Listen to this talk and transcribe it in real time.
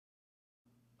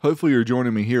Hopefully you're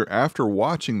joining me here after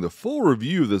watching the full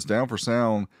review of this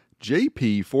Down4Sound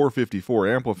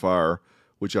JP454 amplifier,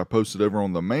 which I posted over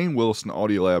on the main Wilson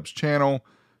Audio Labs channel.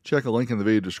 Check a link in the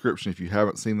video description if you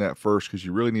haven't seen that first, because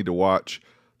you really need to watch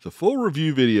the full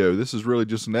review video. This is really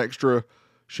just an extra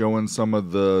showing some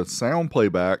of the sound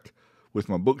playback with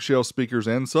my bookshelf speakers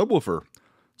and subwoofer.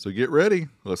 So get ready,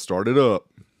 let's start it up.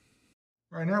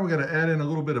 All right, now we got to add in a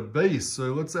little bit of bass.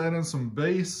 So let's add in some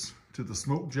bass to the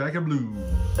Smoke Jacket Blues.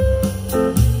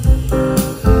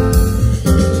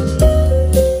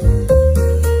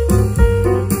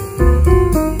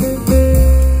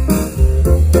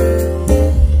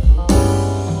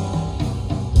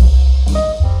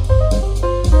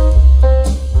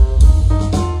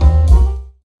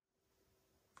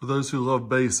 For those who love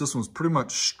bass, this one's pretty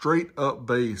much straight up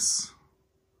bass.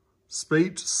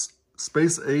 Space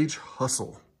Age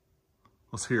Hustle.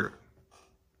 Let's hear it.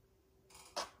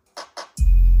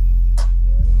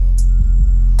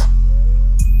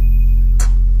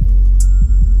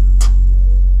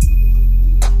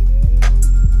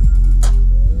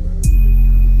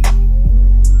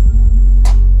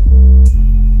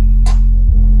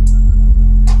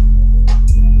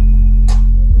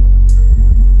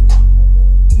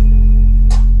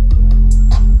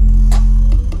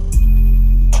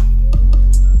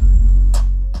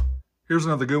 Here's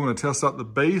another good one to test out the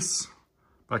bass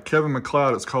by Kevin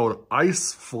MacLeod. It's called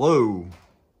Ice Flow.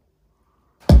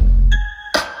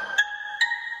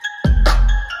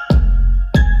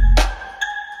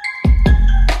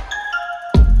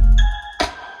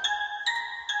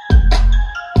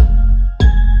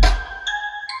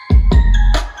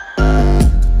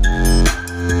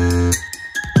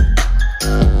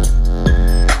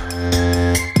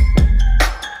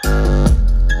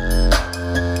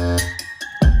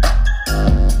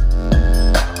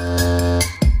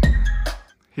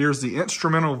 Here's the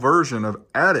instrumental version of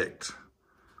Addict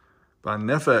by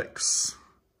Nefx.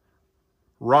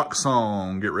 Rock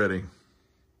song, get ready.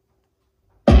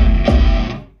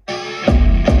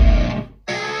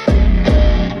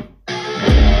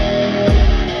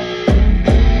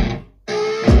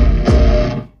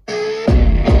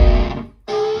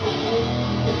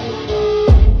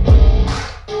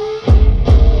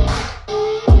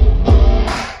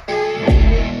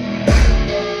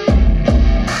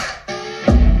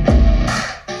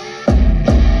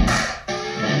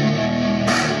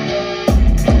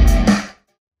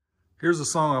 Here's a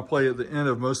song I play at the end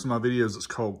of most of my videos. It's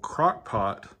called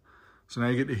Crockpot. So now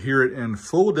you get to hear it in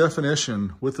full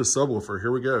definition with the subwoofer.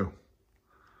 Here we go.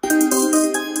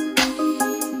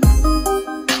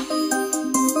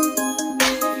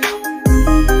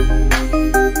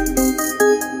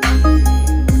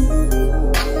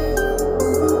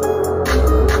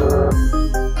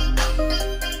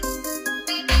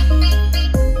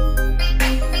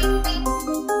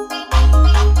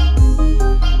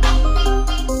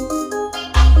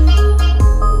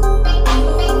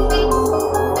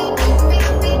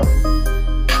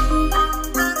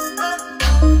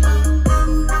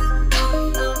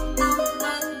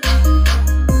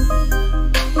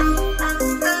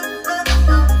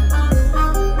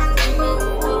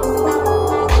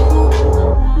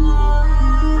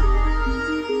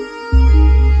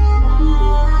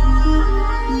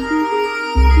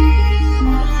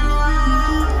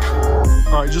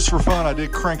 All right, just for fun, I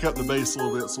did crank up the bass a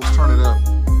little bit, so let's turn it up.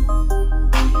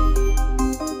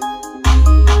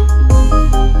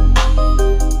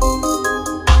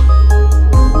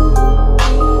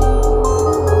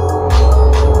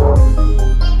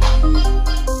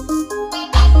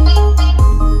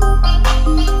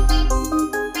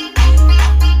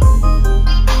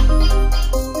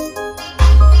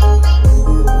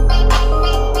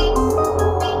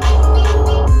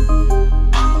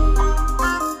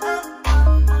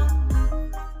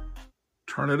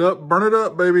 Turn it up, burn it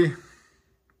up, baby.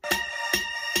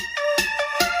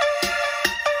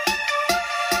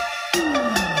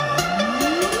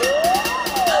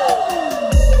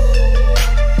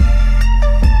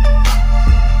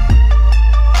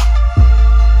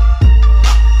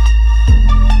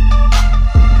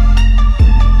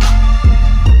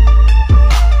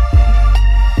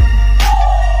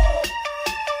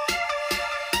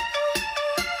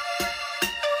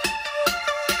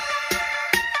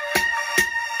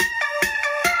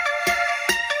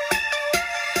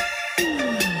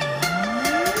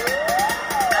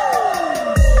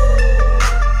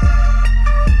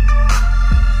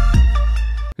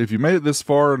 If you made it this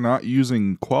far not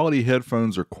using quality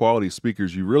headphones or quality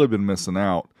speakers, you've really been missing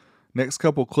out. Next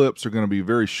couple clips are going to be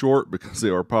very short because they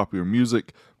are popular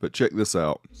music, but check this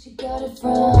out. She got it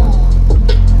from.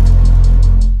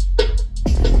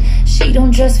 She We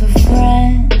don't dress for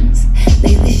friends.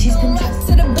 Lately she's been dressed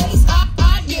to the base.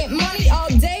 I get money all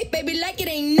day, baby, like it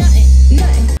ain't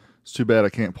nothing. It's too bad I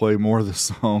can't play more of this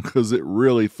song because it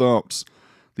really thumps.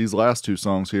 These last two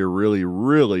songs here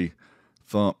really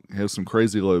thump. It has some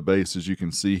crazy low bass, as you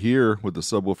can see here with the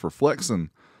subwoofer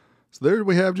flexing. So there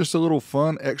we have just a little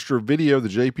fun extra video, the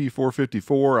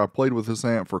JP454. I played with this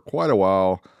amp for quite a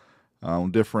while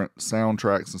on different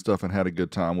soundtracks and stuff and had a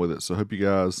good time with it. So I hope you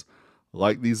guys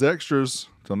like these extras.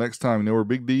 Till next time, you know where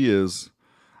Big D is.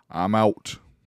 I'm out.